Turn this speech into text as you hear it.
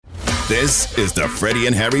This is the Freddie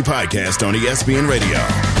and Harry podcast on ESPN Radio.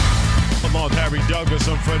 Along with Harry Douglas,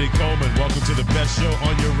 I'm Freddie Coleman. Welcome to the best show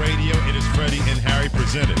on your radio. It is Freddie and Harry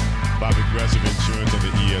presented by Progressive Insurance on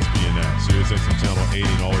the ESPN app. SiriusXM Channel 80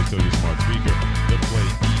 and always tell your smart speaker to play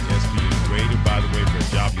ESPN Radio. By the way, for a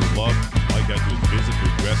job you love, all you got to do is visit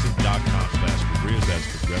progressive.com/careers. That's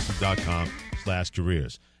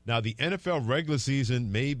progressive.com/careers. Now, the NFL regular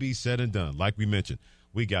season may be said and done. Like we mentioned,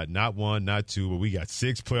 we got not one, not two, but we got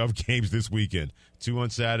 6 playoff games this weekend. 2 on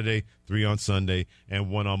Saturday, 3 on Sunday, and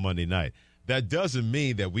 1 on Monday night. That doesn't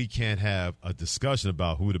mean that we can't have a discussion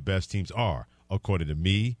about who the best teams are, according to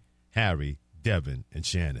me, Harry, Devin, and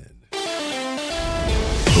Shannon.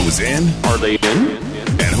 Who's in? Are they in?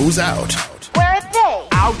 And who's out? Where are they?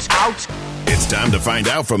 Out. It's time to find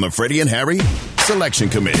out from the Freddie and Harry Selection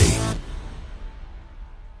Committee.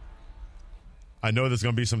 I know there's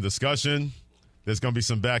going to be some discussion. There's going to be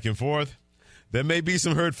some back and forth. There may be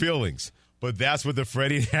some hurt feelings, but that's what the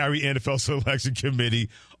Freddie and Harry NFL Selection Committee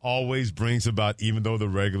always brings about, even though the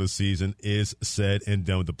regular season is said and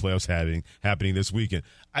done with the playoffs happening this weekend.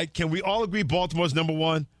 Can we all agree Baltimore's number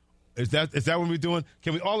one? Is that what we're doing?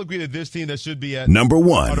 Can we all agree that this team that should be at number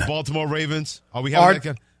one are the Baltimore Ravens? Are we having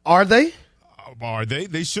that? Are they? Are they?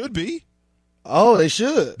 They should be. Oh, they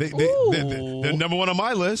should. They're number one on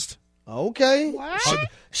my list. Okay.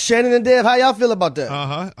 Shannon and Dev, how y'all feel about that?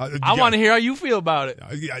 I want to hear how you feel about it.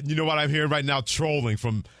 You know what I'm hearing right now? Trolling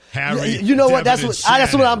from Harry. You know what? Devin,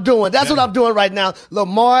 That's what I'm doing. That's what I'm doing right now.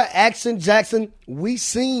 Lamar Jackson. We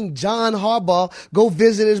seen John Harbaugh go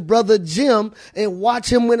visit his brother Jim and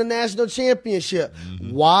watch him win a national championship.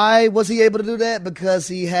 Mm-hmm. Why was he able to do that? Because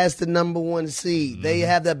he has the number 1 seed. Mm-hmm. They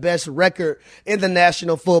have the best record in the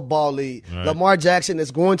National Football League. Right. Lamar Jackson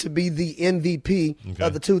is going to be the MVP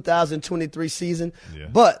of the 2023 season. Yeah.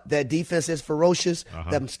 But that defense is ferocious.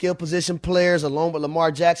 Them skill position players, along with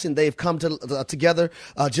Lamar Jackson, they've come together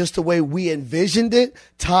just the way we envisioned it.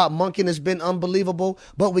 Todd Monken has been unbelievable.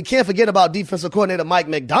 But we can't forget about defensive coordinator Mike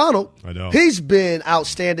McDonald. I know. He's been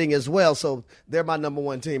outstanding as well. So they're my number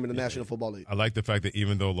 1 team in the National Football League. I like the fact that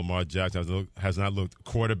even though Lamar Jackson has not looked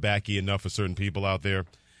quarterbacky enough for certain people out there,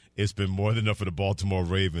 it's been more than enough for the Baltimore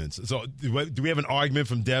Ravens. So do we have an argument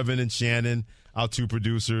from Devin and Shannon, our 2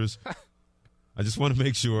 producers? I just want to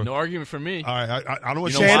make sure. No argument for me. All right, I don't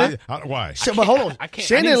want Shannon. Why? But hold on. I can't.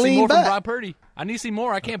 Shannon, I need to see lean more back. from Brock Purdy. I need to see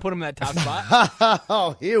more. I can't put him in that top spot.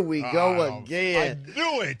 Oh, here we go again. I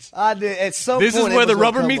knew it. I did. At some This point, is where the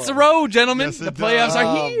rubber meets the road, gentlemen. Yes, the playoffs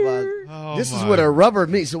are here. This is where the rubber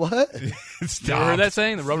meets what? You ever heard that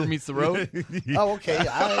saying? The rubber meets the road. Oh, okay. All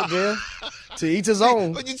right, Bill. To each his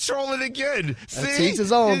own. But you're trolling again. See? To each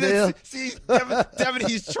his own, Bill. See, Devin,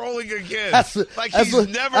 he's trolling again. Never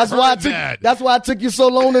that's heard that. That's why it took you so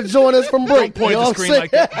long to join us from break. Don't point at the screen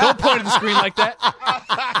like that. Don't point at the screen like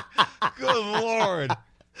that. Good Lord.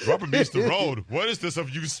 Rubber meets the road. What is this of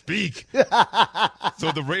you speak?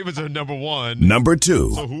 So the Ravens are number 1. Number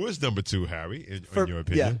 2. So who is number 2, Harry, in your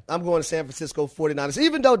opinion? Yeah, I'm going to San Francisco 49ers.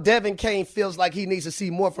 Even though Devin Kane feels like he needs to see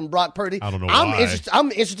more from Brock Purdy, I don't know why. I'm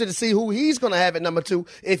interested to see who he's going to have at number 2.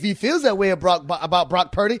 If he feels that way about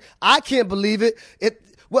Brock Purdy, I can't believe it.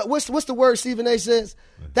 What's the word Stephen A. says?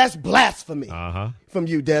 That's blasphemy from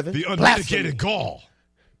you, Devin. The unmitigated gall.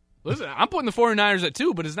 Listen, I'm putting the 49ers at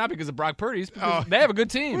 2, but it's not because of Brock Purdy. It's because they have a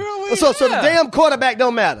good team. Really? So the damn quarterback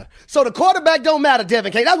don't matter. So the quarterback don't matter,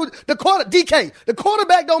 Devin Kane. That's what the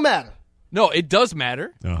quarterback don't matter. No, it does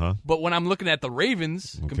matter. But when I'm looking at the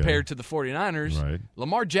Ravens compared to the 49ers,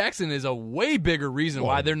 Lamar Jackson is a way bigger reason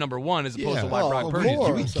why they're number 1 as opposed to why Brock Purdy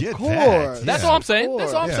is. Of course. That's all I'm saying.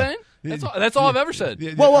 That's all I'm saying. That's all I've ever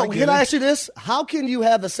said. Well, can I ask you this? How can you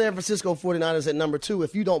have the San Francisco 49ers at number 2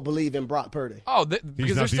 if you don't believe in Brock Purdy? Oh, because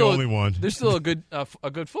he's not they're the only one. They're still a good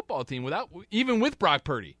football team even with Brock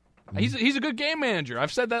Purdy. He's a good game manager.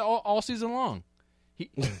 I've said that all season long.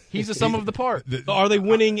 He's the sum of the part. So are they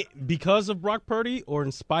winning because of Brock Purdy or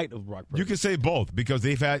in spite of Brock Purdy? You can say both because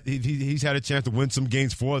he's had a chance to win some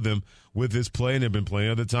games for them with his play, and there have been plenty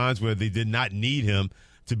other times where they did not need him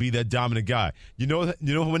to be that dominant guy. You know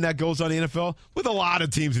when that goes on in the NFL? With a lot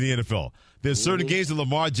of teams in the NFL. There's certain games that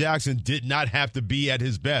Lamar Jackson did not have to be at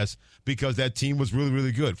his best because that team was really,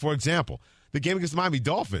 really good. For example, the game against the Miami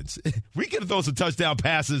Dolphins. We could have thrown some touchdown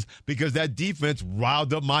passes because that defense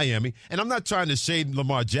riled up Miami. And I'm not trying to shade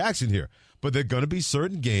Lamar Jackson here, but there are going to be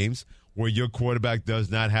certain games where your quarterback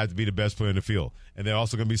does not have to be the best player in the field. And there are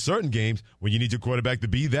also going to be certain games where you need your quarterback to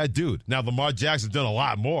be that dude. Now, Lamar Jackson's done a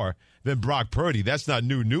lot more than Brock Purdy. That's not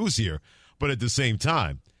new news here. But at the same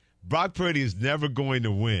time, Brock Purdy is never going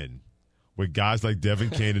to win with guys like Devin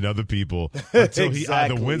Kane and other people until he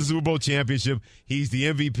either wins the Super Bowl championship, he's the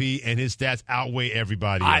MVP, and his stats outweigh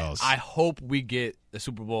everybody else. I hope we get the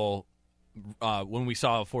Super Bowl when we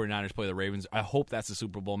saw 49ers play the Ravens. I hope that's the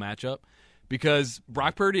Super Bowl matchup because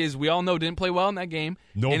Brock Purdy, as we all know, didn't play well in that game.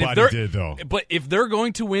 Nobody did, though. But if they're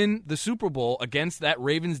going to win the Super Bowl against that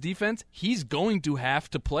Ravens defense, he's going to have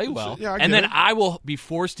to play well. Yeah, and then I will be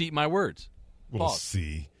forced to eat my words. We'll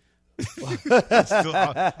see.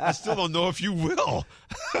 I still don't know if you will.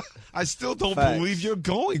 I still don't believe you're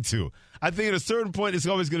going to. I think at a certain point it's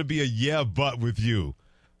always going to be a but with you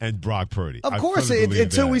and Brock Purdy. Of course,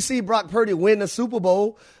 until we see Brock Purdy win the Super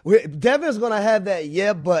Bowl, Devin's going to have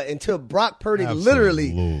that but until Brock Purdy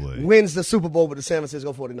literally wins the Super Bowl with the San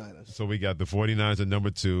Francisco 49ers. So we got the 49ers at number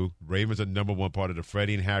 2. Ravens at number 1, part of the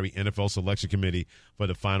Freddie and Harry NFL Selection Committee for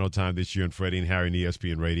the final time this year on Freddie and Harry and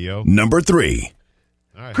ESPN Radio. Number 3.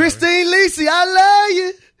 Right, Christine Lisi, I love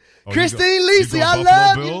you. Christine Lisi, I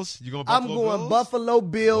love you. I'm going Buffalo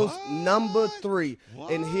Bills, number 3.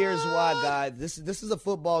 What? And here's why, guys. This is a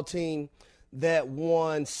football team that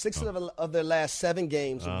won 6 of their last 7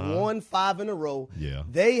 games, won 5 in a row. Yeah.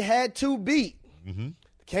 They had to beat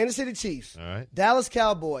Kansas City Chiefs, Dallas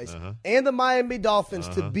Cowboys, and the Miami Dolphins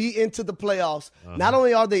to be into the playoffs. Not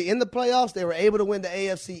only are they in the playoffs, they were able to win the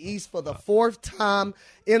AFC East for the 4th time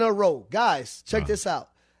in a row. Guys, check this out.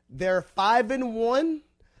 They're 5-1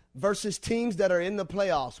 versus teams that are in the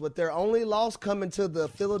playoffs, with their only loss coming to the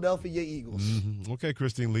Philadelphia Eagles. Mm-hmm. Okay,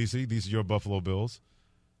 Christine Lisi, these are your Buffalo Bills.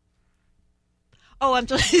 Oh, I'm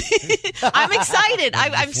excited.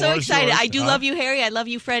 I'm so excited. I do love you, Harry. I love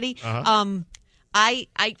you, Freddie. Freddie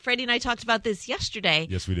and I talked about this yesterday.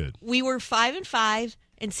 Yes, we did. We were 5-5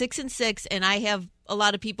 and 6-6, and I have a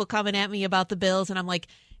lot of people coming at me about the Bills, and I'm like,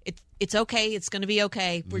 it's okay. It's going to be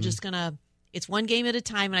okay. We're just going to – it's one game at a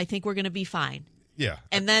time, and I think we're going to be fine. Yeah.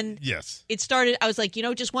 And then it started, I was like,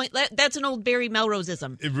 just one, that's an old Barry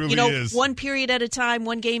Melrose-ism. It really is. One period at a time,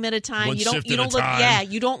 one game at a time. One shift you don't at look a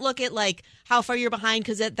time. you don't look at like how far you're behind,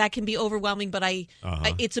 because that can be overwhelming, but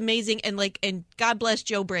it's amazing. And God bless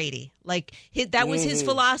Joe Brady. Like that was his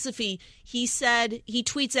philosophy. He said, he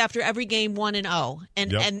tweets after every game 1-0.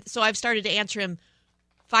 And so I've started to answer him,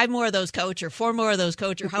 5 more of those, coach, or 4 more of those,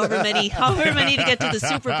 coach, or however many to get to the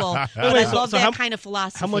Super Bowl. But I love that kind of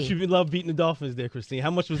philosophy. How much you love beating the Dolphins there, Christine?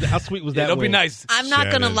 How sweet was that? It'll be nice. I'm not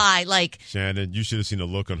going to lie. Shannon, you should have seen the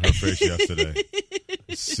look on her face yesterday.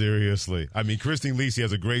 Seriously. I mean, Christine Lisi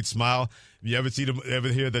has a great smile. You ever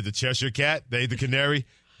hear that the Cheshire Cat, the canary?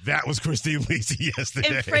 That was Christine Lisi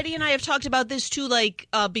yesterday. And Freddie and I have talked about this too,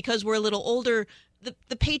 because we're a little older.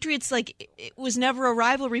 The Patriots, it was never a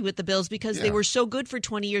rivalry with the Bills because they were so good for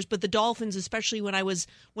 20 years. But the Dolphins, especially when I was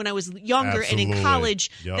younger and in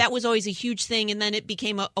college, that was always a huge thing. And then it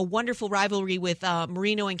became a wonderful rivalry with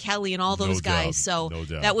Marino and Kelly and all those guys. So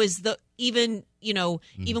that was even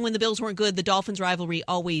when the Bills weren't good, the Dolphins rivalry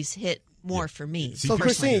always hit more for me. So,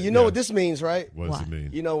 Christine, you know what this means, right? What does it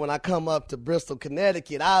mean? When I come up to Bristol,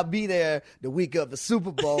 Connecticut, I'll be there the week of the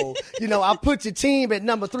Super Bowl. I'll put your team at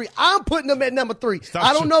number 3. I'm putting them at number 3.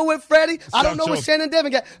 I don't know what Freddie. I don't know what Shannon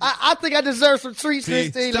Devin got. I think I deserve some treats,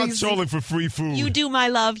 Christine. Stop trolling for free food. You do, my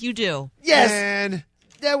love. You do. Yes. And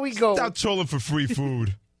there we go. Stop trolling for free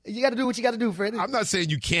food. You got to do what you got to do, Freddie. I'm not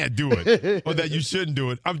saying you can't do it or that you shouldn't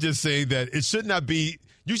do it. I'm just saying that it should not be.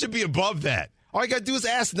 You should be above that. All you got to do is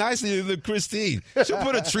ask nicely to Christine. She'll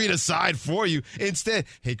put a treat aside for you. Instead,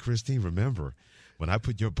 hey, Christine, remember, when I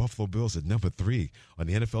put your Buffalo Bills at number 3 on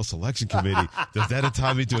the NFL Selection Committee, does that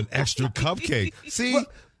entitle me to an extra cupcake? See?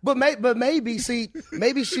 But maybe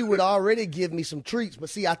she would already give me some treats. But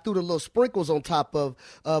see, I threw the little sprinkles on top of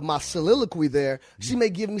my soliloquy there. She may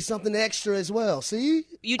give me something extra as well. See?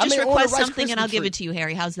 You just request something and I'll give it to you,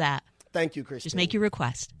 Harry. How's that? Thank you, Christian. Just make your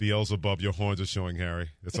request. Beelzebub, your horns are showing, Harry.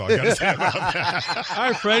 That's all I got to say about that. All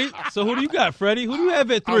right, Freddie. So who do you got, Freddie? Who do you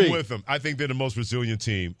have at 3? I'm with them. I think they're the most resilient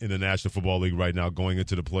team in the National Football League right now going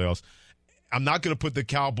into the playoffs. I'm not going to put the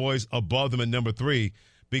Cowboys above them at number 3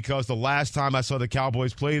 because the last time I saw the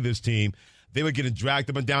Cowboys play this team, they were getting dragged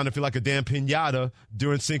up and down and feel like a damn piñata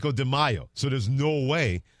during Cinco de Mayo. So there's no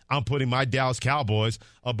way I'm putting my Dallas Cowboys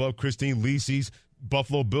above Christine Lisi's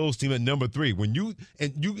Buffalo Bills team at number 3. When you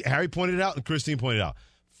Harry pointed it out and Christine pointed out,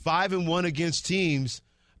 5-1 against teams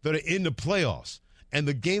that are in the playoffs. And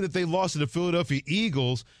the game that they lost to the Philadelphia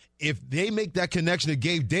Eagles, if they make that connection to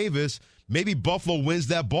Gabe Davis, maybe Buffalo wins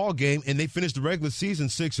that ball game and they finish the regular season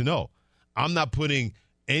 6-0. I'm not putting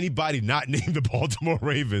anybody not named the Baltimore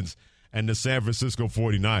Ravens and the San Francisco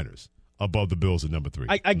 49ers above the Bills at number 3.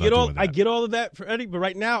 I get all of that, Freddie, but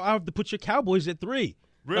right now I have to put your Cowboys at 3.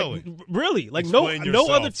 Really? Like no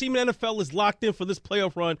other team in the NFL is locked in for this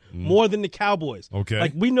playoff run more than the Cowboys. Okay.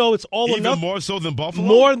 Like we know it's all or nothing. Even more so than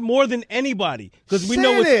Buffalo? More than anybody. Because we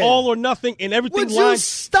know it's all or nothing, and everything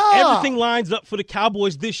lines up for the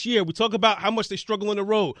Cowboys this year. We talk about how much they struggle on the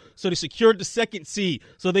road. So they secured the second seed.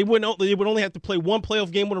 So they would only have to play one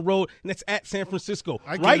playoff game on the road, and that's at San Francisco.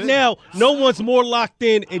 Right now, no one's more locked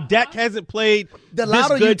in, and Dak hasn't played the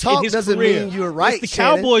louder this good you talk in his doesn't career. mean you're right, It's the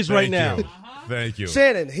Cowboys Thank right now. Thank you.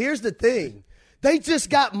 Shannon, here's the thing. They just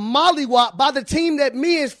got mollywopped by the team that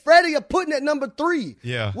me and Freddie are putting at number 3.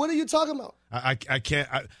 Yeah. What are you talking about? I can't.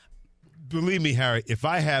 Believe me, Harry, if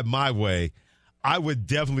I had my way, I would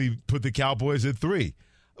definitely put the Cowboys at 3.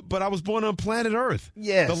 But I was born on planet Earth.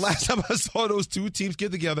 Yes. The last time I saw those two teams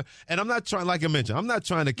get together, and I'm not trying, like I mentioned, I'm not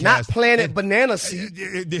trying to cast. Not planet banana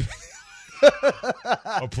seed.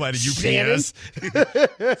 Or Planet UPS.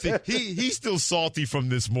 See, he's still salty from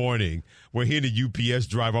this morning where he and the UPS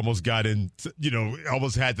driver almost got in,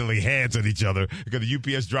 almost had to lay hands on each other because the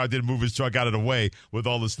UPS driver didn't move his truck out of the way with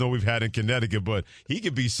all the snow we've had in Connecticut. But he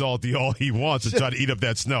can be salty all he wants and try to eat up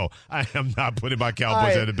that snow. I am not putting my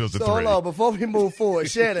Cowboys and the Bills at 3. Hold on, before we move forward,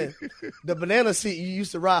 Shannon, the banana seat you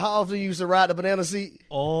used to ride, how often you used to ride the banana seat?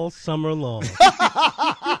 All summer long.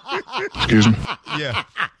 Excuse me? Yeah,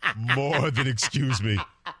 more than excuse me.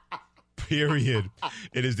 Period.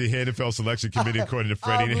 It is the NFL Selection Committee according to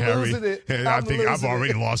Freddie and Harry. And I think I've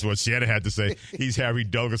already lost what Shannon had to say. He's Harry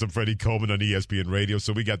Douglas and Freddie Coleman on ESPN Radio.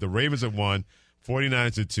 So we got the Ravens at 1,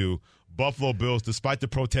 49ers at 2, Buffalo Bills, despite the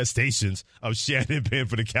protestations of Shannon being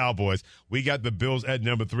for the Cowboys, we got the Bills at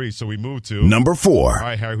number 3. So we move to number 4. All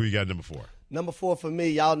right, Harry, who you got at number 4? Number 4 for me,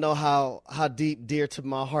 y'all know how dear to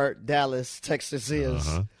my heart Dallas, Texas is.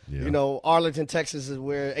 Yeah. Arlington, Texas is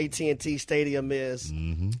where AT&T Stadium is.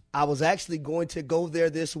 Mm-hmm. I was actually going to go there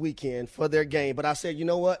this weekend for their game, but I said, you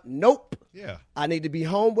know what? Nope. Yeah. I need to be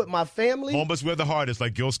home with my family. Home is where the heart is,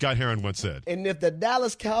 like Gil Scott-Heron once said. And if the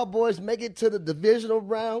Dallas Cowboys make it to the divisional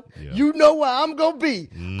round, you know where I'm going to be.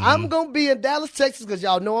 Mm-hmm. I'm going to be in Dallas, Texas, because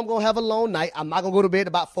y'all know I'm going to have a long night. I'm not going to go to bed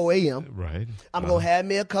about 4 a.m. Right. I'm going to have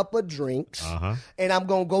me a couple of drinks. And I'm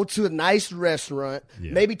going to go to a nice restaurant,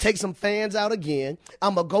 maybe take some fans out again.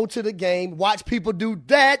 I'm going to go to the game, watch people do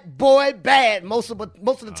that boy bad most of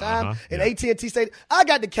the time in AT&T Stadium. I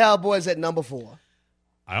got the Cowboys at number 4.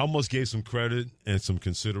 I almost gave some credit and some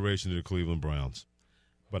consideration to the Cleveland Browns,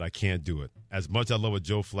 but I can't do it. As much as I love what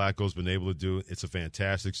Joe Flacco's been able to do, it's a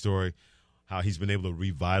fantastic story, how he's been able to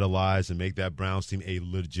revitalize and make that Browns team a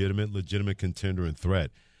legitimate contender and threat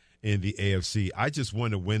in the AFC. I just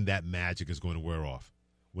wonder when that magic is going to wear off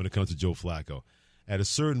when it comes to Joe Flacco. At a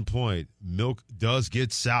certain point, milk does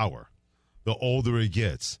get sour the older it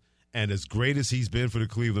gets. And as great as he's been for the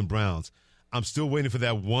Cleveland Browns, I'm still waiting for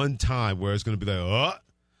that one time where it's going to be like,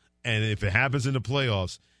 and if it happens in the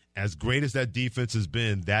playoffs, as great as that defense has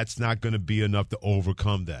been, that's not going to be enough to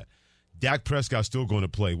overcome that. Dak Prescott's still going to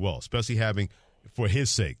play well, especially having, for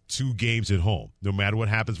his sake, 2 games at home. No matter what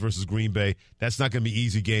happens versus Green Bay, that's not going to be an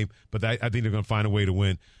easy game, but I think they're going to find a way to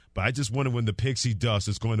win. But I just wonder when the pixie dust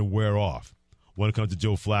is going to wear off. When it comes to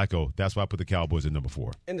Joe Flacco, that's why I put the Cowboys at number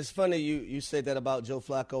 4. And it's funny you said that about Joe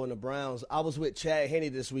Flacco and the Browns. I was with Chad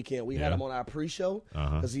Henne this weekend. We had him on our pre-show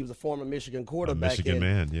because he was a former Michigan quarterback. Michigan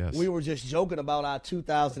man, yes. We were just joking about our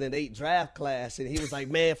 2008 draft class, and he was like,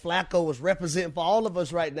 man, Flacco was representing for all of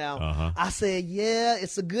us right now. I said, yeah,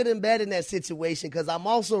 it's a good and bad in that situation because I'm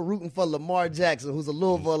also rooting for Lamar Jackson, who's a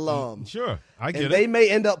Louisville alum. Sure, I get it. And they may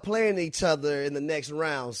end up playing each other in the next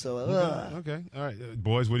round. So, Okay. All right.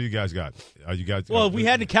 Boys, what do you guys got? Well, if we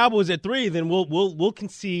had the Cowboys at 3, then we'll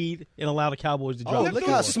concede and allow the Cowboys to drop. Look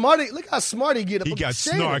how smart he get up. He got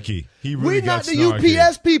snarky. He really We're got not the snarky.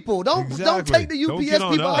 UPS people. Don't take the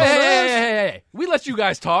UPS people out. Hey. We let you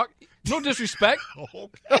guys talk. No disrespect.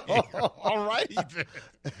 Okay. All righty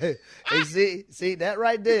then. Hey, see that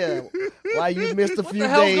right there. Why you missed a few days? What the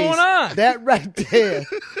hell's going on? That right there,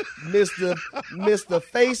 Mr.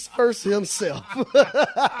 Face First himself.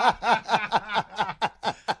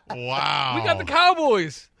 Wow. We got the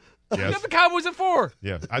Cowboys. Yes. We got the Cowboys at 4.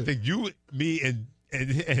 Yeah, I think you, me, and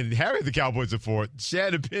Harry the Cowboys at 4.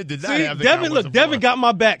 Shannon Penn did not have the Cowboys at 4. Devin got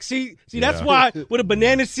my back. See, that's why with a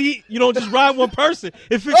banana seat, you don't just ride one person.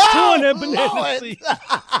 If it's 2 on that banana seat.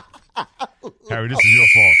 Harry, this is your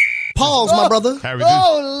fault. Pause, my brother. Harry,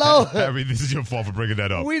 Lord. Harry, this is your fault for bringing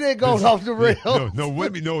that up. We didn't go off the rails. No,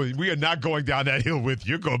 we are not going down that hill with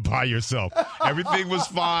you. You're going by yourself. Everything was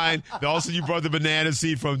fine. Also, you brought the banana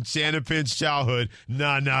seat from Shannon Penn's childhood.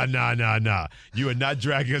 Nah. You are not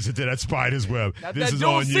dragging us into that spider's web. This is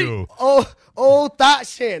on you. Oh, thought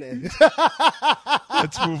Shannon.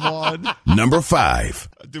 Let's move on. Number 5.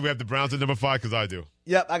 Do we have the Browns at number 5? Because I do.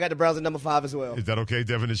 Yep, I got the Browns at number 5 as well. Is that okay,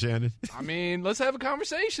 Devin and Shannon? I mean, let's have a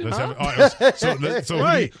conversation. So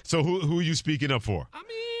who are you speaking up for? I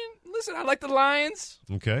mean, listen, I like the Lions.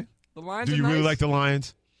 Okay. The Lions. Do you really like the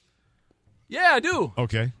Lions? Yeah, I do.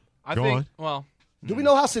 Okay. I Go think. on. Well, do we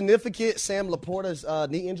know how significant Sam Laporta's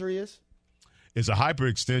knee injury is? It's a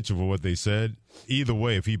hyperextension for what they said. Either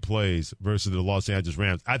way, if he plays versus the Los Angeles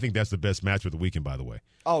Rams, I think that's the best match of the weekend, by the way.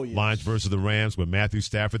 Oh, yeah. Lions versus the Rams with Matthew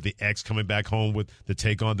Stafford, the X coming back home with the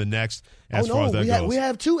take on the next. As far as that goes. We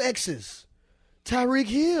have 2 X's. Tyreek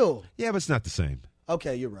Hill. Yeah, but it's not the same.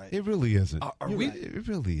 Okay, you're right. It really isn't. It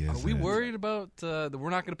really isn't. Are we worried about that we're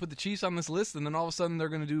not going to put the Chiefs on this list, and then all of a sudden they're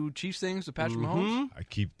going to do Chiefs things with Patrick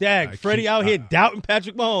Mahomes? Freddie out here doubting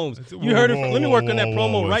Patrick Mahomes. You heard it. Let me work on that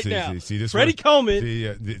promo right now. Freddie Coleman,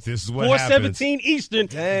 this is what 4:17 Eastern,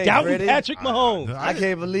 doubting Freddie. Patrick Mahomes. I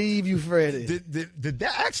can't believe you, Freddie. Did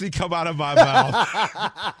that actually come out of my mouth?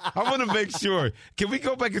 I want to make sure. Can we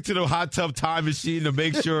go back into the hot tub time machine to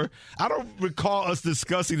make sure? I don't recall us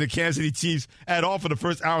discussing the Kansas City Chiefs at all for the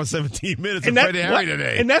first hour and 17 minutes of Freddie Harry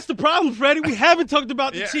today. And that's the problem, Freddie. We haven't talked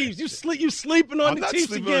about the Chiefs. You sleeping on the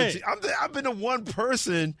Chiefs again. I've been the one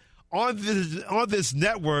person on this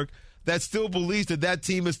network that still believes that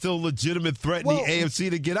team is still a legitimate threat in the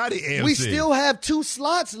AFC to get out of the AFC. We still have 2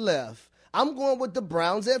 slots left. I'm going with the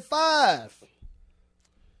Browns at 5.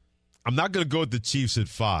 I'm not going to go with the Chiefs at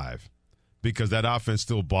 5 because that offense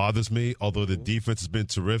still bothers me, although the defense has been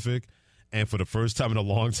terrific. And for the first time in a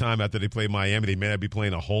long time after they play Miami, they may not be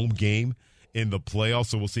playing a home game in the playoffs,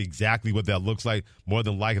 so we'll see exactly what that looks like. More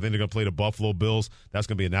than likely, I think they're going to play the Buffalo Bills. That's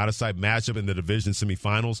going to be an out-of-sight matchup in the division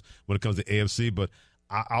semifinals when it comes to AFC, but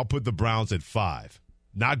I'll put the Browns at 5.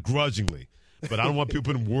 Not grudgingly, but I don't want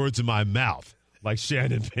people putting words in my mouth like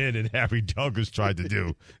Shannon Penn and Harry Douglas tried to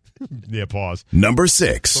do. Yeah, pause. Number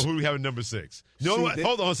 6. So who do we have at number 6? No,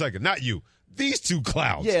 hold on a second. Not you. These 2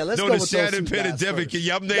 clowns. Yeah, let's go with Shannon those 2 Penn and guys Devin first.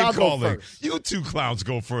 King. I'm name Y'all go calling. first. You 2 clowns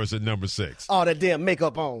go first at number 6. Oh, that damn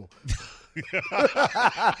makeup on.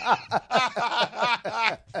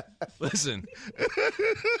 Listen,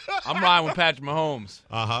 I'm riding with Patrick Mahomes.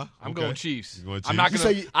 I'm going Chiefs. I'm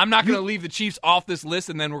not gonna leave the Chiefs off this list,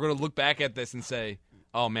 and then we're gonna look back at this and say,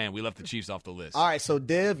 "Oh man, we left the Chiefs off the list." All right, so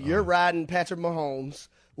Dev, you're riding Patrick Mahomes.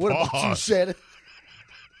 What about you, Shannon?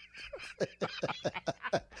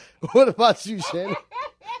 What about you, Shannon?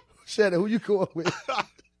 Shannon, who you going with?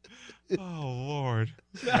 Oh, Lord.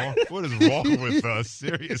 What is wrong with us?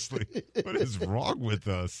 Seriously. What is wrong with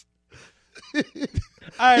us? All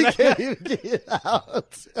right, he can't even get it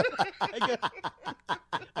out.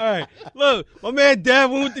 All right. Look, my man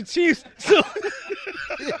Dad went with the Chiefs. So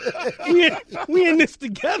we in this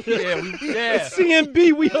together. Yeah.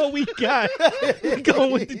 CMB, we all we got. We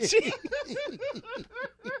going with the Chiefs.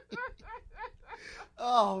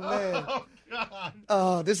 Oh, man.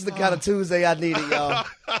 Oh, this is the kind of Tuesday I needed, y'all.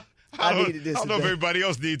 I needed this. I don't know if everybody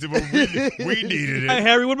else needs it, but we needed it. Hey,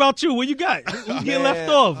 Harry, what about you? What you got? Who's getting left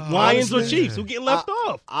off? Lions or Chiefs? Who getting left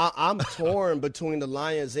off? I'm torn between the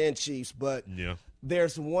Lions and Chiefs, but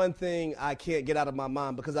there's one thing I can't get out of my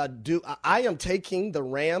mind because I am taking the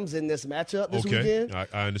Rams in this matchup this weekend.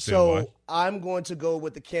 I understand why. So I'm going to go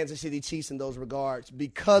with the Kansas City Chiefs in those regards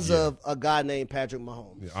because of a guy named Patrick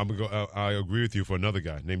Mahomes. Yeah, I agree with you for another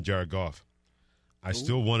guy named Jared Goff. I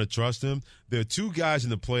still want to trust him. There are 2 guys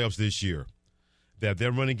in the playoffs this year that if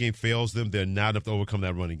their running game fails them, they're not enough to overcome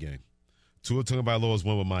that running game. Tua Tagovailoa is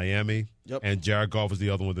one with Miami, and Jared Goff is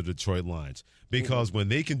the other one with the Detroit Lions. Because when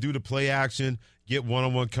they can do the play action, get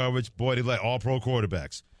one-on-one coverage, boy, they like all-pro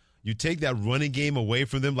quarterbacks. You take that running game away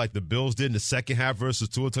from them like the Bills did in the second half versus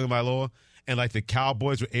Tua Tagovailoa, and like the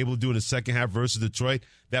Cowboys were able to do in the second half versus Detroit,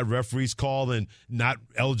 that referee's call and not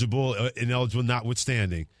eligible, ineligible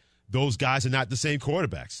notwithstanding. Those guys are not the same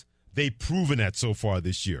quarterbacks. They've proven that so far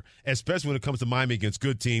this year, especially when it comes to Miami against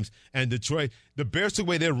good teams. And Detroit, the Bears took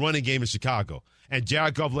away their running game in Chicago. And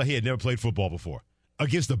Jared Goff, he had never played football before.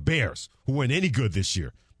 Against the Bears, who weren't any good this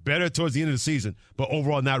year. Better towards the end of the season, but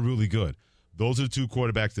overall not really good. Those are the 2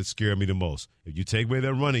 quarterbacks that scare me the most. If you take away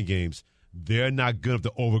their running games, they're not good enough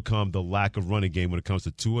to overcome the lack of running game when it comes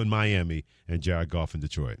to Tua in Miami and Jared Goff in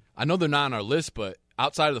Detroit. I know they're not on our list, but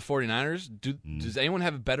outside of the 49ers, does anyone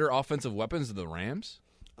have better offensive weapons than the Rams?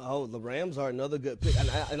 Oh, the Rams are another good pick.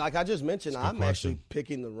 And like I just mentioned, I'm actually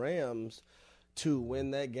picking the Rams to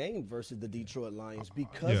win that game versus the Detroit Lions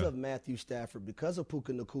because of Matthew Stafford, because of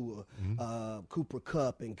Puka Nacua, Cooper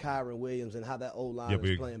Kupp, and Kyron Williams, and how that O-line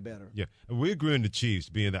is playing better. Yeah, and we agree on the Chiefs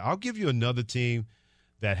being that. I'll give you another team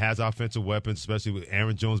that has offensive weapons, especially with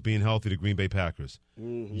Aaron Jones being healthy, the Green Bay Packers.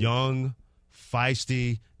 Young,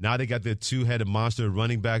 feisty. Now they got their two-headed monster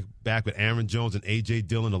running back with Aaron Jones and A.J.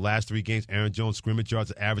 Dillon. The last 3 games, Aaron Jones scrimmage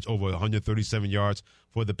yards average over 137 yards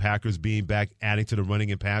for the Packers being back, adding to the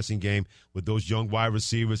running and passing game with those young wide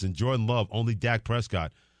receivers. And Jordan Love, only Dak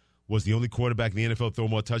Prescott was the only quarterback in the NFL to throw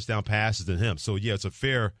more touchdown passes than him. So, yeah, it's a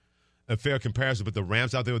fair comparison. But the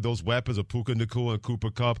Rams out there with those weapons of Puka Nacua and Cooper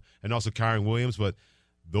Kupp and also Kyron Williams. But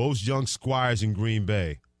those young squires in Green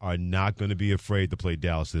Bay are not going to be afraid to play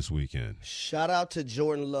Dallas this weekend. Shout out to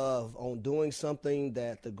Jordan Love on doing something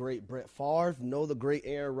that the great Brett Favre, the great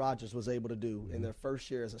Aaron Rodgers was able to do in their first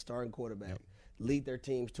year as a starting quarterback, lead their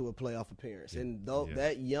teams to a playoff appearance. And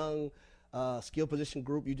that young skill position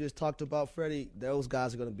group you just talked about, Freddie, those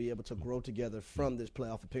guys are going to be able to grow together from this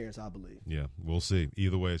playoff appearance, I believe. Yeah, we'll see.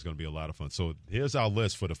 Either way, it's going to be a lot of fun. So here's our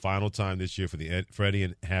list for the final time this year for the Freddie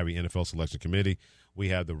and Harry NFL Selection Committee. We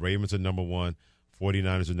have the Ravens at number 1.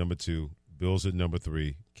 49ers at number 2, Bills at number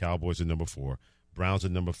 3, Cowboys at number 4, Browns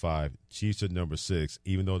at number 5, Chiefs at number 6,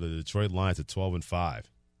 even though the Detroit Lions at 12-5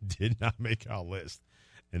 did not make our list.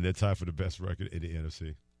 And they're tied for the best record in the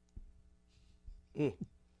NFC.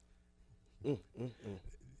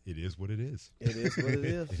 It is what it is. It is what it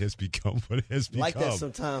is. It has become what it has become. Like that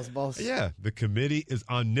sometimes, boss. Yeah, the committee is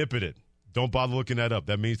omnipotent. Don't bother looking that up.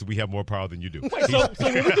 That means that we have more power than you do. Wait, so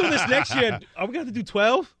when we do this next year, are we going to do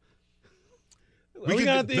 12? We're going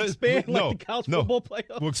to have to expand the college football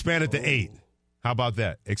playoffs? We'll expand it to 8. How about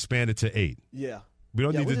that? Expand it to 8. Yeah. We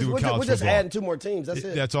don't need to do a college football. We're just adding 2 more teams. That's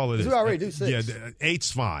it. That's all it is. We already do 6. Yeah,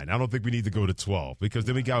 8's fine. I don't think we need to go to 12 because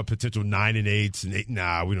then we got a potential 9 and 8s and 8.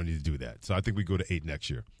 Nah, we don't need to do that. So I think we go to 8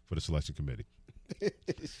 next year for the selection committee.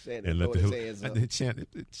 Shannon's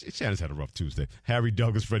had a rough Tuesday. Harry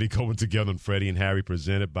Douglas, Freddie Coleman together on Freddie and Harry,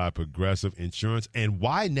 presented by Progressive Insurance. And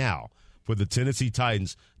why now for the Tennessee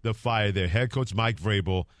Titans to fire their head coach Mike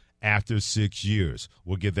Vrabel after 6 years?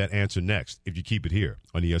 We'll get that answer next if you keep it here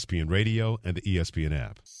on ESPN Radio and the ESPN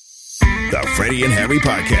app. The Freddie and Harry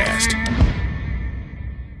Podcast.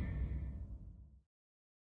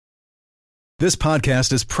 This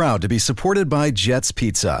podcast is proud to be supported by Jets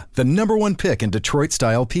Pizza, the #1 pick in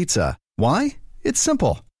Detroit-style pizza. Why? It's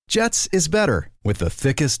simple. Jets is better. With the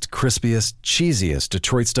thickest, crispiest, cheesiest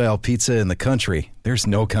Detroit-style pizza in the country, there's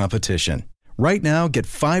no competition. Right now, get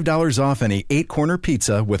 $5 off any 8-corner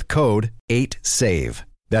pizza with code 8SAVE.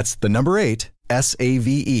 That's the number 8,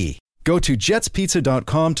 S-A-V-E. Go to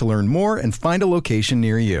jetspizza.com to learn more and find a location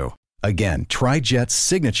near you. Again, try Jet's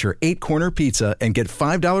signature 8-corner pizza and get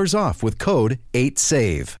 $5 off with code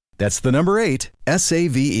 8SAVE. That's the number 8,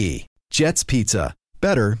 S-A-V-E. Jet's Pizza.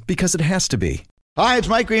 Better because it has to be. Hi, it's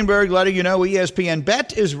Mike Greenberg letting you know ESPN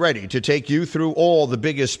Bet is ready to take you through all the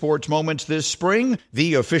biggest sports moments this spring.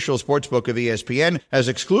 The official sportsbook of ESPN has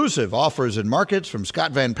exclusive offers and markets from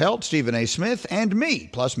Scott Van Pelt, Stephen A. Smith, and me,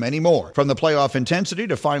 plus many more. From the playoff intensity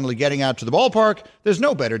to finally getting out to the ballpark, there's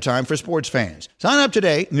no better time for sports fans. Sign up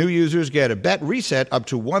today. New users get a bet reset up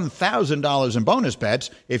to $1,000 in bonus bets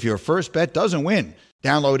if your first bet doesn't win.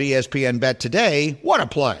 Download ESPN Bet today. What a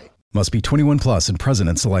play. Must be 21 plus and present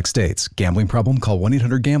in select states. Gambling problem? Call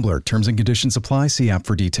 1-800-GAMBLER. Terms and conditions apply. See app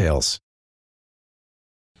for details.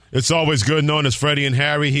 It's always good known as Freddie and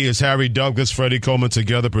Harry. He is Harry Douglas, Freddie Coleman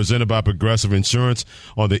together, presented by Progressive Insurance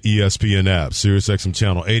on the ESPN app, SiriusXM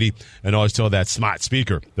Channel 80. And always tell that smart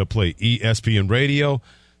speaker to play ESPN Radio.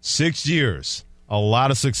 6 years, a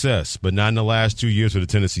lot of success, but not in the last 2 years for the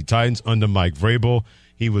Tennessee Titans under Mike Vrabel.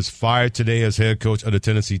 He was fired today as head coach of the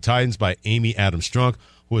Tennessee Titans by Amy Adams-Strunk,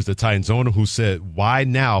 who is the Titans owner, who said, why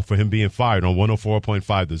now for him being fired on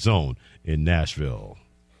 104.5 The Zone in Nashville.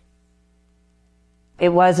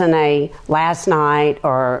 It wasn't a last night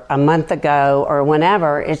or a month ago or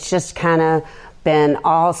whenever. It's just kind of been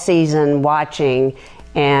all season watching,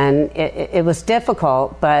 and it was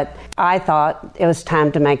difficult, but I thought it was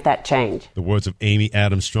time to make that change. The words of Amy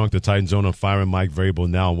Adams-Strunk, the Titans owner, firing Mike Vrabel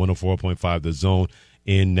now on 104.5 The Zone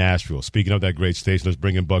in Nashville. Speaking of that great station, let's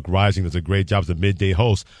bring in Buck Rising. Does a great job as the midday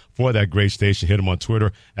host for that great station. Hit him on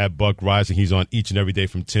Twitter at Buck Rising. He's on each and every day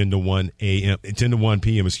from 10 to 1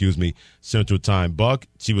 p.m. Central Time. Buck,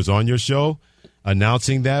 she was on your show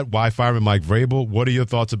announcing that. Why firing Mike Vrabel? What are your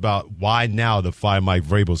thoughts about why now to fire Mike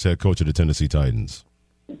Vrabel as head coach of the Tennessee Titans?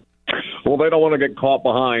 Well, they don't want to get caught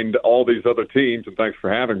behind all these other teams, and thanks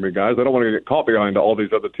for having me, guys. They don't want to get caught behind all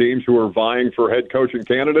these other teams who are vying for head coaching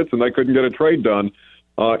candidates, and they couldn't get a trade done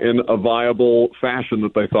in a viable fashion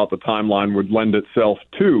that they thought the timeline would lend itself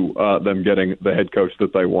to them getting the head coach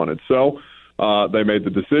that they wanted. So they made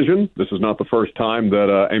the decision. This is not the first time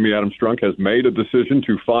that Amy Adams-Strunk has made a decision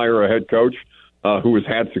to fire a head coach who has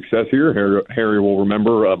had success here. Harry will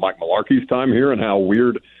remember Mike Mularkey's time here and how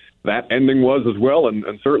weird that ending was as well. And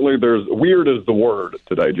certainly there's weird is the word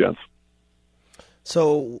today, gents.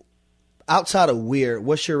 So outside of weird,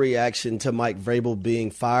 what's your reaction to Mike Vrabel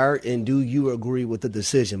being fired? And do you agree with the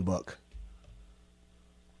decision, Buck?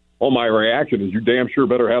 Well, my reaction is you damn sure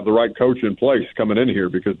better have the right coach in place coming in here,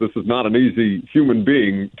 because this is not an easy human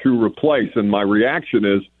being to replace. And my reaction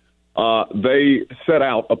is they set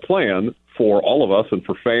out a plan for all of us and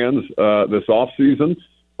for fans this offseason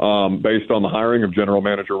based on the hiring of General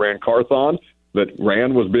Manager Rand Carthon, that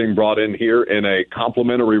Rand was being brought in here in a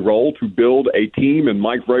complementary role to build a team in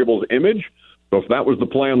Mike Vrabel's image. So if that was the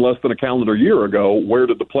plan less than a calendar year ago, where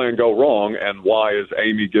did the plan go wrong, and why is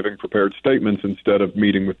Amy giving prepared statements instead of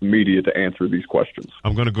meeting with the media to answer these questions?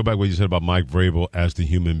 I'm going to go back to what you said about Mike Vrabel as the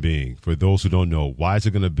human being. For those who don't know, why is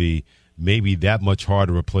it going to be maybe that much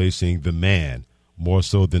harder replacing the man more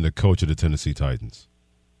so than the coach of the Tennessee Titans?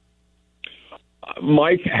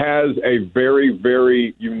 Mike has a very,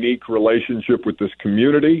 very unique relationship with this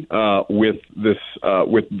community, with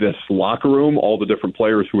this locker room, all the different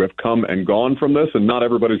players who have come and gone from this. And not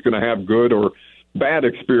everybody's going to have good or bad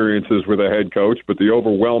experiences with a head coach, but the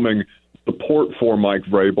overwhelming support for Mike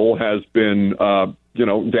Vrabel has been,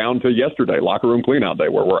 down to yesterday, locker room cleanout day,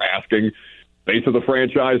 where we're asking face of the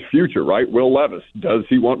franchise future, right? Will Levis, does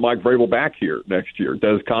he want Mike Vrabel back here next year?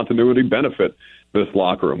 Does continuity benefit this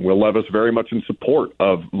locker room? Will Levis very much in support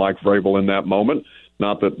of Mike Vrabel in that moment.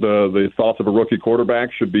 Not that the thoughts of a rookie quarterback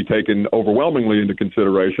should be taken overwhelmingly into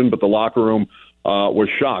consideration, but the locker room was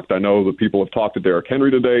shocked. I know that people have talked to Derrick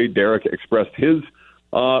Henry today. Derrick expressed his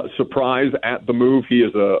surprise at the move. He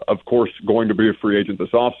is, of course, going to be a free agent this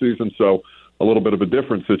offseason, so a little bit of a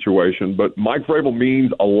different situation. But Mike Vrabel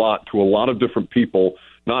means a lot to a lot of different people,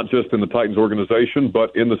 not just in the Titans organization,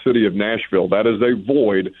 but in the city of Nashville. That is a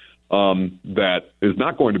void that is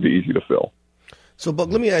not going to be easy to fill. So, Buck,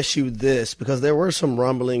 let me ask you this, because there were some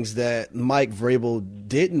rumblings that Mike Vrabel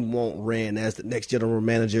didn't want Rand as the next general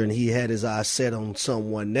manager, and he had his eyes set on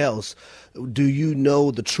someone else. Do you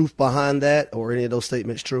know the truth behind that, or any of those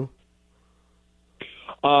statements true?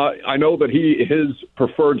 I know that his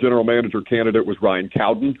preferred general manager candidate was Ryan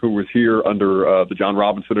Cowden, who was here under the John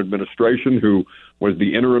Robinson administration, who was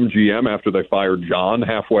the interim GM after they fired John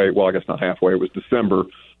halfway. Well, I guess not halfway. It was December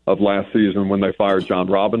of last season when they fired John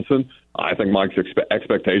Robinson. I think Mike's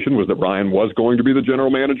expectation was that Ryan was going to be the general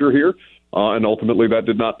manager here, and ultimately that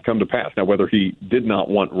did not come to pass. Now, whether he did not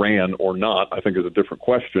want Rand or not, I think is a different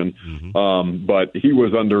question, but he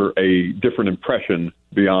was under a different impression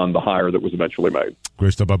beyond the hire that was eventually made.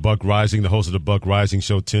 Great stuff by Buck Rising, the host of the Buck Rising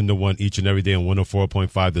Show, 10 to 1 each and every day on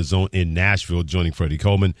 104.5 The Zone in Nashville, joining Freddie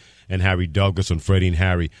Coleman and Harry Douglas on Freddie and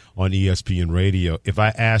Harry on ESPN Radio. If I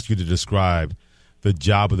asked you to describe the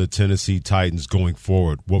job of the Tennessee Titans going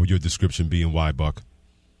forward, what would your description be and why, Buck?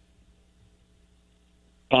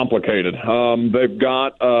 Complicated. They've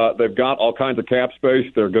got all kinds of cap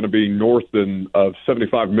space. They're going to be north of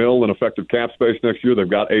 $75 million in effective cap space next year. They've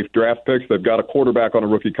got 8th draft picks. They've got a quarterback on a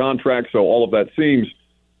rookie contract. So all of that seems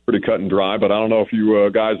pretty cut and dry. But I don't know if you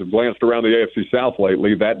guys have glanced around the AFC South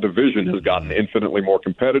lately. That division has gotten infinitely more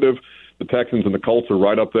competitive. The Texans and the Colts are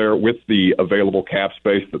right up there with the available cap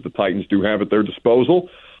space that the Titans do have at their disposal.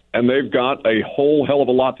 And they've got a whole hell of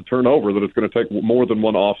a lot to turn over that it's going to take more than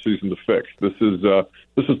one offseason to fix. This is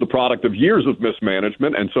the product of years of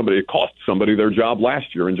mismanagement, and it cost somebody their job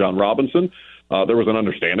last year in John Robinson. There was an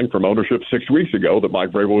understanding from ownership 6 weeks ago that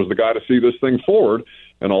Mike Vrabel was the guy to see this thing forward,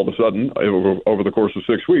 and all of a sudden, over the course of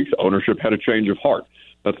 6 weeks, ownership had a change of heart.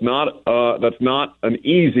 That's not an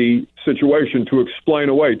easy situation to explain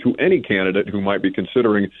away to any candidate who might be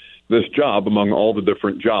considering this job among all the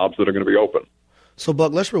different jobs that are going to be open. So,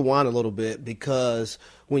 Buck, let's rewind a little bit, because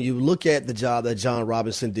when you look at the job that John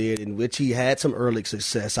Robinson did, in which he had some early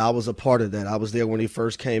success, I was a part of that. I was there when he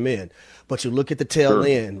first came in. But you look at the tail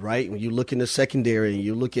end, right? When you look in the secondary and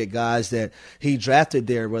you look at guys that he drafted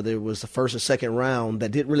there, whether it was the first or second round, that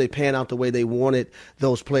didn't really pan out the way they wanted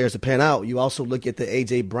those players to pan out. You also look at the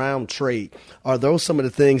A.J. Brown trade. Are those some of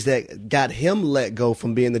the things that got him let go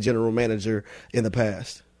from being the general manager in the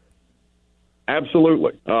past?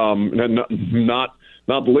 Absolutely. Not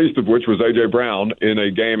the least of which was A.J. Brown in a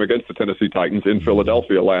game against the Tennessee Titans in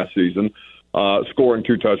Philadelphia last season, scoring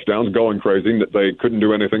 2 touchdowns, going crazy, that they couldn't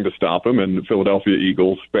do anything to stop him. And Philadelphia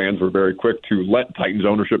Eagles fans were very quick to let Titans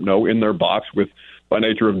ownership know in their box with, by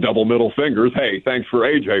nature of double middle fingers, hey, thanks for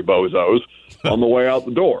A.J. bozos, on the way out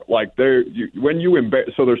the door.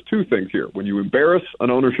 So there's 2 things here. When you embarrass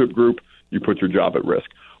an ownership group, you put your job at risk.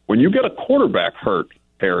 When you get a quarterback hurt,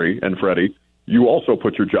 Harry and Freddie, you also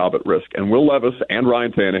put your job at risk. And Will Levis and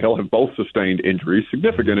Ryan Tannehill have both sustained injuries,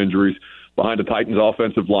 significant injuries, behind a Titans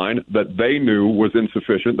offensive line that they knew was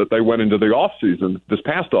insufficient, that they went into the offseason, this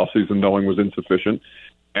past offseason, knowing was insufficient.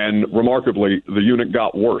 And remarkably, the unit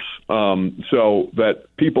got worse. So that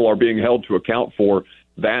people are being held to account for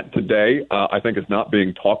that today, I think is not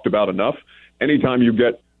being talked about enough. Anytime you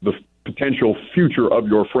get the potential future of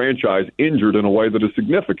your franchise injured in a way that is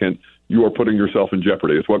significant, you are putting yourself in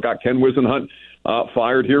jeopardy. It's what got Ken Whisenhunt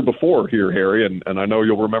fired here, Harry, and I know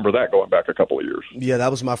you'll remember that going back a couple of years. Yeah, that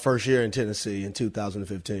was my first year in Tennessee in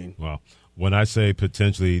 2015. Wow. When I say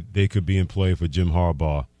potentially they could be in play for Jim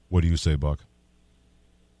Harbaugh, what do you say, Buck?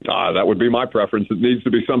 That would be my preference. It needs to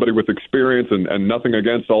be somebody with experience and nothing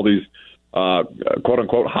against all these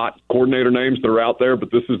quote-unquote hot coordinator names that are out there, but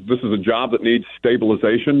this is a job that needs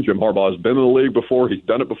stabilization. Jim Harbaugh has been in the league before. He's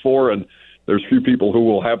done it before, and there's few people who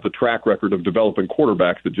will have the track record of developing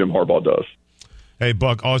quarterbacks that Jim Harbaugh does. Hey,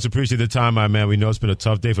 Buck, always appreciate the time, my man. We know it's been a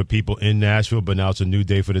tough day for people in Nashville, but now it's a new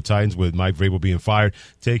day for the Titans with Mike Vrabel being fired.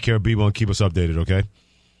 Take care, Bebo, and keep us updated, okay?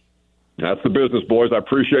 That's the business, boys. I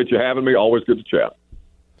appreciate you having me. Always good to chat.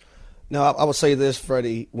 Now, I would say this,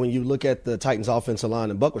 Freddie, when you look at the Titans offensive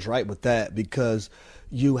line, and Buck was right with that because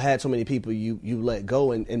you had so many people you let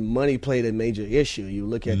go, and money played a major issue. You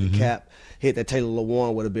look at the cap hit that Taylor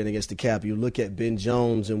Lewan would have been against the cap. You look at Ben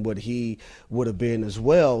Jones and what he would have been as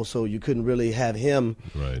well, so you couldn't really have him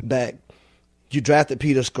back. You drafted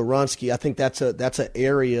Peter Skoronski. I think that's an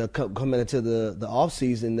area coming into the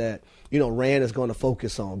offseason that, Rand is going to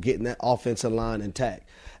focus on, getting that offensive line intact.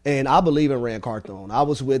 And I believe in Rand Carthon. I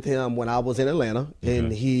was with him when I was in Atlanta,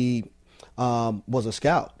 and he was a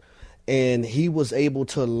scout. And he was able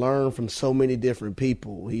to learn from so many different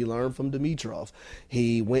people. He learned from Dimitroff.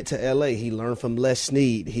 He went to L.A. He learned from Les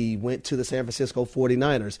Snead. He went to the San Francisco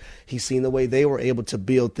 49ers. He's seen the way they were able to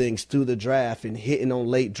build things through the draft and hitting on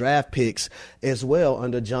late draft picks as well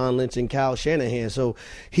under John Lynch and Kyle Shanahan. So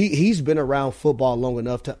he's been around football long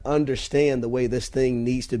enough to understand the way this thing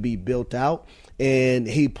needs to be built out. And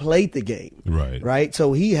he played the game, right?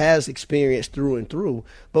 So he has experience through and through.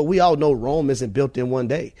 But we all know Rome isn't built in one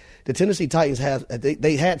day. The Tennessee Titans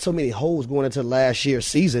they had so many holes going into last year's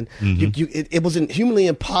season. It was humanly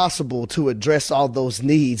impossible to address all those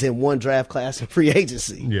needs in one draft class and free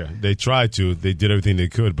agency. Yeah, they tried to. They did everything they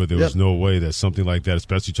could, but there was no way that something like that,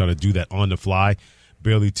 especially trying to do that on the fly,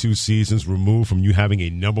 barely 2 seasons removed from you having a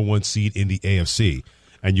number 1 seed in the AFC.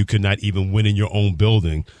 And you could not even win in your own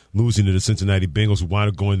building, losing to the Cincinnati Bengals, who wound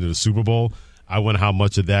up going to the Super Bowl. I wonder how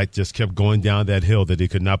much of that just kept going down that hill that they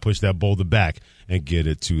could not push that boulder back and get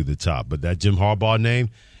it to the top. But that Jim Harbaugh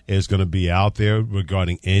name is going to be out there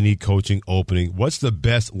regarding any coaching opening. What's the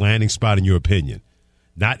best landing spot in your opinion?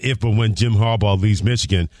 Not if, but when Jim Harbaugh leaves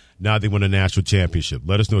Michigan, now they win a national championship.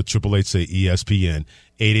 Let us know at 888-SAY-ESPN,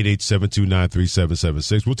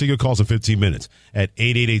 888-729-3776. We'll take your calls in 15 minutes at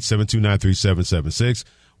 888-729-3776.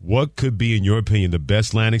 What could be, in your opinion, the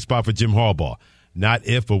best landing spot for Jim Harbaugh? Not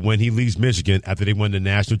if, but when he leaves Michigan after they won the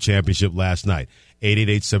national championship last night.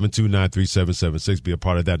 888-729-3776. Be a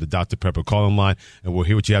part of that, the Dr. Pepper call-in line, and we'll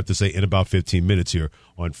hear what you have to say in about 15 minutes here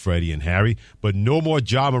on Freddie and Harry. But no more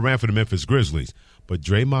Ja Morant for the Memphis Grizzlies. But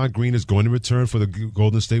Draymond Green is going to return for the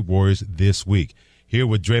Golden State Warriors this week. Hear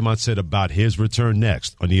what Draymond said about his return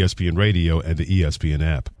next on ESPN Radio and the ESPN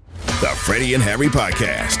app. The Freddie and Harry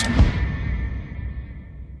Podcast.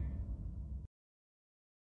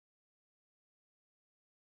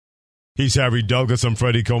 He's Harry Douglas. I'm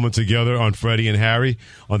Freddie Coleman, together on Freddie and Harry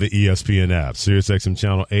on the ESPN app. SiriusXM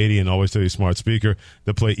Channel 80, and always tell your smart speaker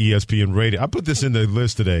to play ESPN Radio. I put this in the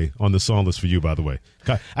list today, on the song list for you, by the way.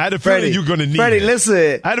 I had a feeling you were going to need Freddie, it.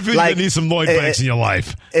 listen. I had a feeling you're going to need some Lloyd Banks in your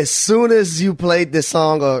life. As soon as you played this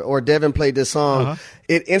song, or Devin played this song,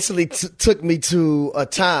 it instantly took me to a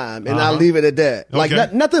time, and I'll leave it at that.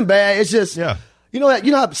 Like, nothing bad. It's just... You know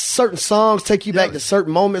how certain songs take you back to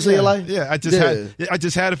certain moments in your life? Yeah, I just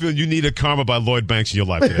had a feeling you needed Karma by Lloyd Banks in your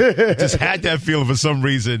life. I just had that feeling for some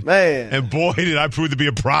reason. Man. And boy, did I prove to be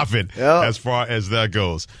a prophet as far as that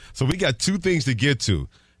goes. So we got 2 things to get to.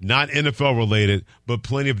 Not NFL related, but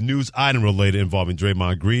plenty of news item related involving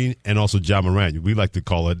Draymond Green and also Ja Morant. We like to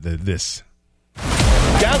call it this.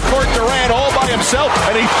 Down court, Durant all by himself,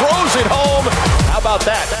 and he throws it home. How about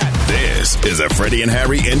that? This is a Freddie and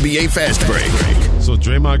Harry NBA Fast Break. So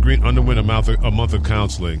Draymond Green underwent a month of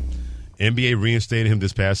counseling. NBA reinstated him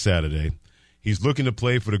this past Saturday. He's looking to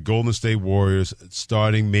play for the Golden State Warriors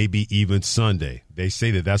starting maybe even Sunday. They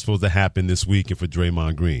say that that's supposed to happen this weekend for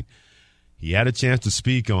Draymond Green. He had a chance to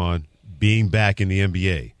speak on being back in the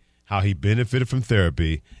NBA, how he benefited from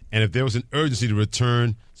therapy, and if there was an urgency to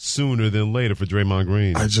return sooner than later for Draymond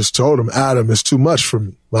Green. I just told him, Adam, it's too much for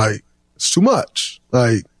me. Like, it's too much.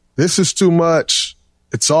 Like, this is too much.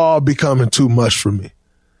 it's all becoming too much for me,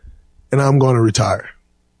 and I'm going to retire.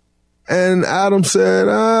 And Adam said,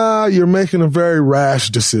 you're making a very rash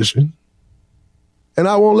decision, and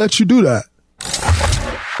I won't let you do that.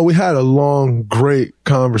 We had a long, great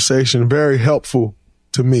conversation, very helpful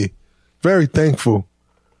to me, very thankful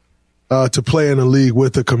to play in a league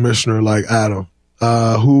with a commissioner like Adam,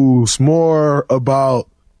 who's more about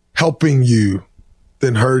helping you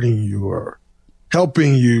than hurting you, or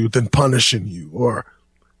helping you than punishing you, or,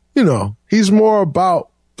 he's more about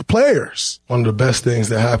the players. One of the best things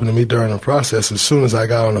that happened to me during the process, as soon as I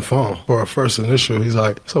got on the phone for our first initial, he's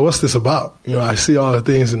like, so what's this about? I see all the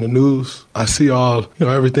things in the news. I see all,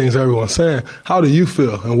 everything everyone's saying. How do you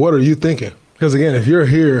feel? And what are you thinking? Because again, if you're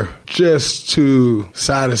here just to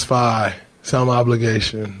satisfy some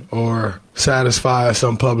obligation or satisfy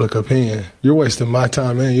some public opinion, you're wasting my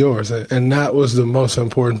time and yours. And that was the most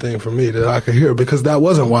important thing for me that I could hear, because that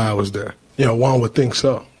wasn't why I was there. One would think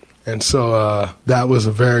so. And so that was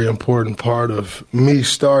a very important part of me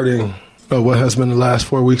starting what has been the last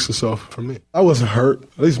 4 weeks or so for me. I wasn't hurt.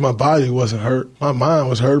 At least my body wasn't hurt. My mind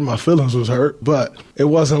was hurt. My feelings was hurt. But it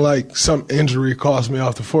wasn't like some injury cost me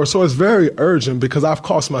off the force. So it's very urgent, because I've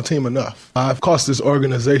cost my team enough. I've cost this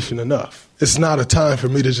organization enough. It's not a time for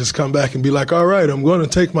me to just come back and be like, all right, I'm going to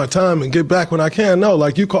take my time and get back when I can. No,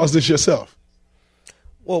 you caused this yourself.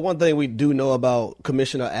 Well, one thing we do know about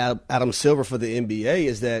Commissioner Adam Silver for the NBA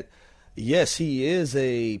is that, yes, he is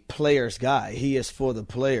a player's guy. He is for the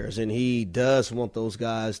players, and he does want those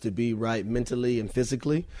guys to be right mentally and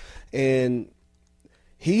physically. And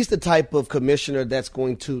he's the type of commissioner that's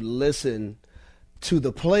going to listen to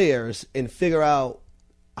the players and figure out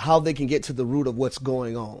how they can get to the root of what's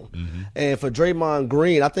going on. Mm-hmm. And for Draymond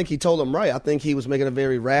Green, I think he told him right. I think he was making a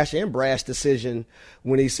very rash and brash decision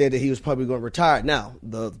when he said that he was probably going to retire. Now,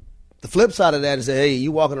 the flip side of that is that, hey,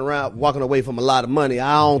 you walking away from a lot of money.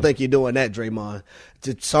 I don't think you're doing that, Draymond.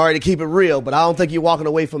 Sorry to keep it real, but I don't think you're walking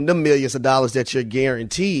away from them millions of dollars that you're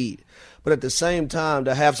guaranteed. But at the same time,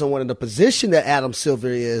 to have someone in the position that Adam Silver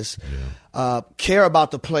is, care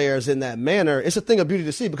about the players in that manner, it's a thing of beauty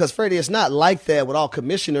to see, because, Freddie, it's not like that with all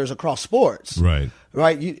commissioners across sports. Right.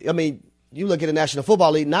 You look at the National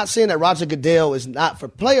Football League, not saying that Roger Goodell is not for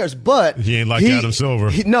players, but he ain't like Adam Silver.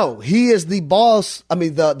 He is the boss.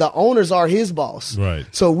 The owners are his boss. Right.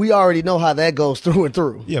 So we already know how that goes through and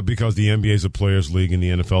through. Yeah, because the NBA is a players' league and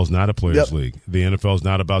the NFL is not a players' league. The NFL is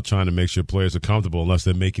not about trying to make sure players are comfortable unless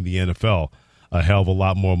they're making the NFL a hell of a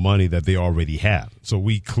lot more money that they already have. So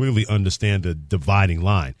we clearly understand the dividing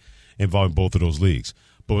line involving both of those leagues.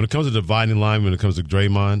 But when it comes to dividing line, when it comes to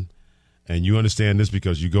Draymond, and you understand this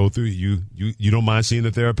because you go through, you don't mind seeing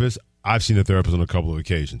the therapist. I've seen the therapist on a couple of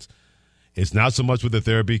occasions. It's not so much what the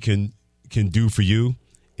therapy can do for you.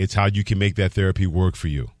 It's how you can make that therapy work for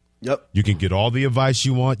you. Yep. You can get all the advice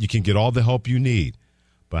you want. You can get all the help you need.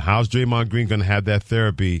 But how's Draymond Green going to have that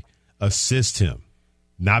therapy assist him?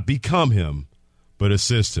 Not become him, but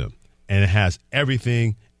assist him. And it has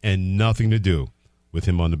everything and nothing to do with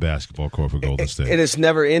him on the basketball court for Golden State. And it's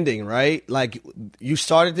never ending, right? Like, you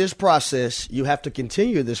started this process, you have to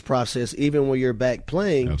continue this process even when you're back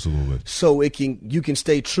playing. Absolutely. So you can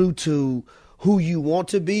stay true to who you want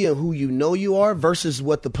to be and who you know you are versus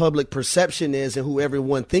what the public perception is and who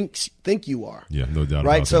everyone think you are. Yeah, no doubt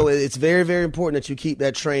right? about So that. it's very, very important that you keep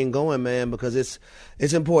that train going, man, because it's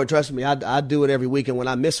important. Trust me, I do it every week, and when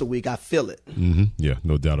I miss a week, I feel it. Mm-hmm. Yeah,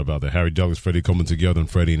 no doubt about that. Harry Douglas, Freddie coming together, and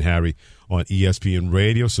Freddie and Harry on ESPN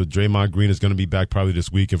Radio. So Draymond Green is going to be back probably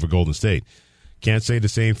this weekend for Golden State. Can't say the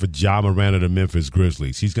same for Ja Morant of the Memphis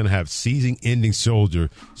Grizzlies. He's going to have season-ending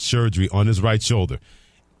surgery on his right shoulder.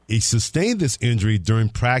 He sustained this injury during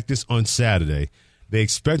practice on Saturday. They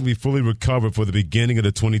expect to be fully recovered for the beginning of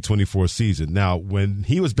the 2024 season. Now, when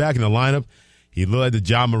he was back in the lineup, he looked like the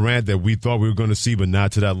Ja Morant that we thought we were going to see, but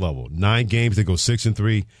not to that level. 9 games, they go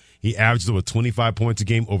 6-3. He averaged over 25 points a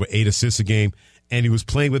game, over 8 assists a game, and he was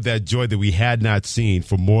playing with that joy that we had not seen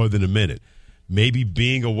for more than a minute. Maybe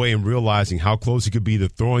being away and realizing how close he could be to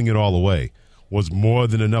throwing it all away was more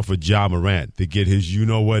than enough for Ja Morant to get his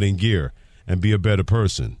you-know-what in gear and be a better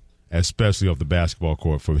person, especially off the basketball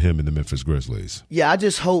court for him in the Memphis Grizzlies. Yeah, I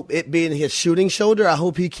just hope, it being his shooting shoulder, I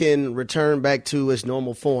hope he can return back to his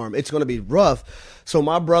normal form. It's going to be rough. So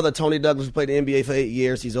my brother, Tony Douglas, who played the NBA for 8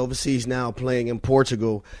 years, he's overseas now playing in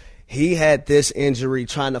Portugal. He had this injury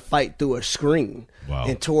trying to fight through a screen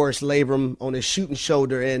and tore his labrum on his shooting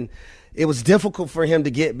shoulder, and it was difficult for him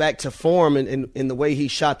to get back to form in the way he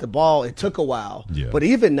shot the ball. It took a while. Yeah. But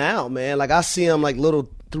even now, man, like, I see him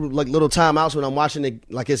through little timeouts when I'm watching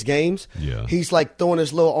his games. Yeah. He's like throwing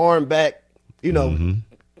his little arm back,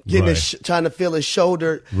 trying to feel his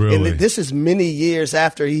shoulder. Really? And this is many years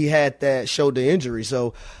after he had that shoulder injury.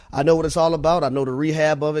 So I know what it's all about. I know the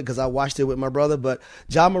rehab of it because I watched it with my brother. But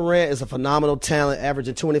Ja Morant is a phenomenal talent,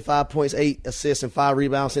 averaging 25 points, 8 assists, and 5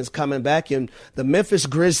 rebounds since coming back. And the Memphis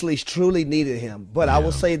Grizzlies truly needed him. But I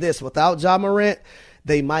will say this, without Ja Morant,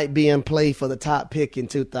 they might be in play for the top pick in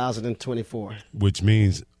 2024. Which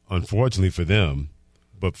means, unfortunately for them,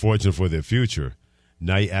 but fortunate for their future,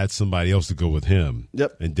 now you add somebody else to go with him.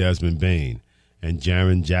 Yep. And Desmond Bane and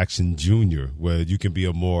Jaren Jackson Jr., where you can be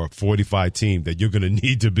a more fortified team that you're going to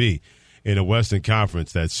need to be in a Western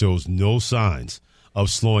Conference that shows no signs of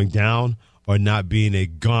slowing down or not being a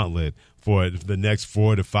gauntlet for the next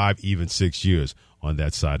 4 to 5, even 6 years on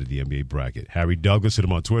that side of the NBA bracket. Harry Douglas, hit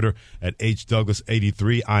him on Twitter at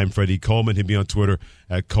HDouglas83. I'm Freddie Coleman. Hit me on Twitter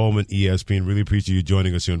at ColemanESPN. Really appreciate you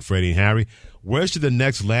joining us here on Freddie and Harry. Where should the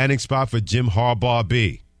next landing spot for Jim Harbaugh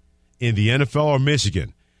be? In the NFL or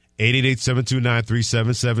Michigan?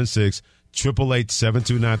 888-729-3776,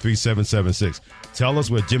 888-729-3776. Tell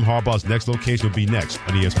us where Jim Harbaugh's next location will be next on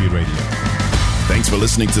ESPN Radio. Thanks for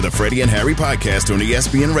listening to the Freddie and Harry podcast on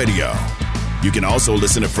ESPN Radio. You can also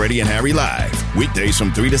listen to Freddie and Harry live weekdays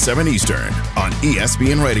from 3 to 7 Eastern on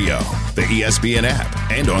ESPN Radio, the ESPN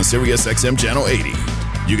app, and on SiriusXM Channel 80.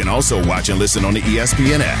 You can also watch and listen on the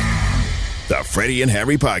ESPN app. The Freddie and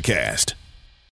Harry podcast.